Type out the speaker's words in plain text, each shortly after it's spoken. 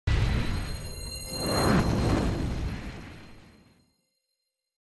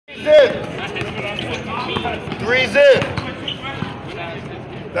zip. 3 zip.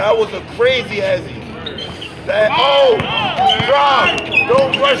 That was a crazy hezzy. That, oh, drop.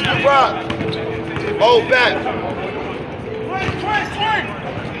 Don't rush the rock. Oh, back.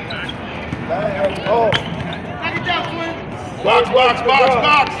 Oh. Box.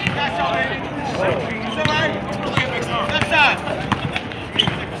 Left side.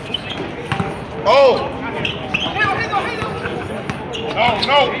 Oh.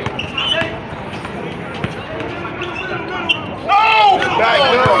 No. Back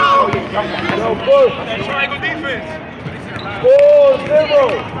down. No push. Triangle defense. 4-0.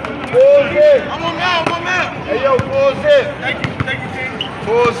 4 zip. I'm on now. Hey, yo, 4 zip. Thank you, team.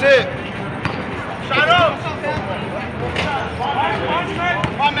 4 zip. Shut up.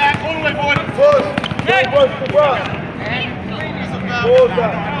 My man, all the way, boy. Push. Don't rush the rock. Four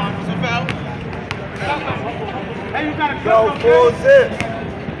zip. Hey, you gotta Yo, 4 zip.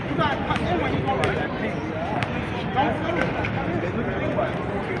 You gotta cut in when you go like that.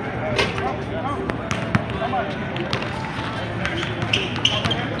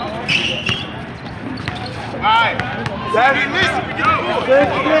 Alright. That's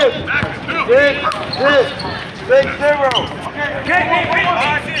 6 0.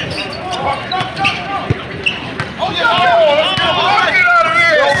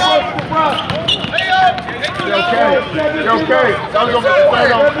 Okay. That was gonna be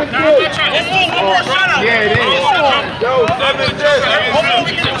yeah, it is. Yo, 7 zip.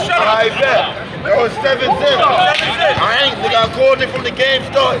 I bet. Yo, 7 zip. I ain't. Nigga, I called it from the game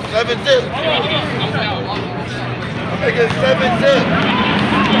start. 7 zip. Nigga, 7 zip.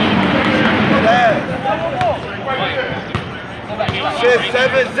 Yeah. Shit,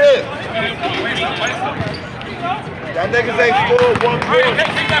 7 zip. That niggas ain't scored 1 point.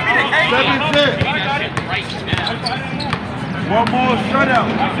 7 zip. One more shutout.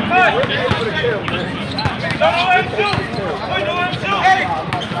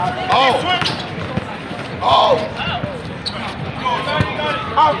 Oh.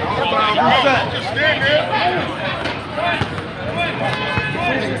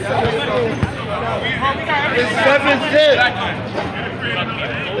 It's 7 zip.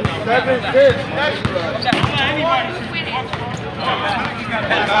 7 zip.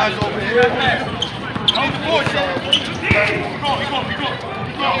 Guys over here.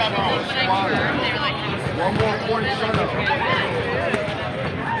 One more point shut up.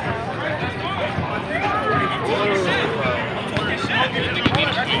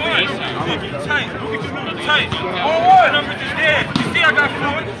 Tight. Numbers is dead. You see I got 4.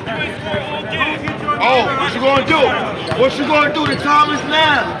 You ain't scored all game. Oh, what you gonna do? What you gonna do? The time is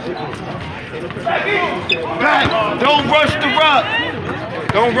now. Back. Don't rush the rock.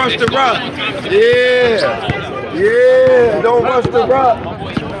 Don't rush the rock. Yeah. Don't rush the rock.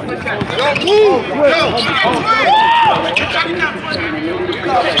 Don't move.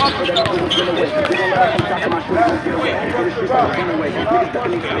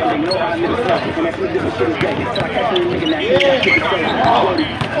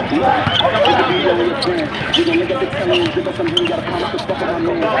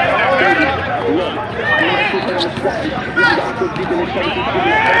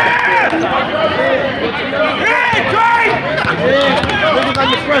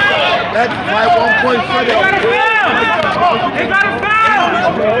 That's my 1 point for them. They got a foul!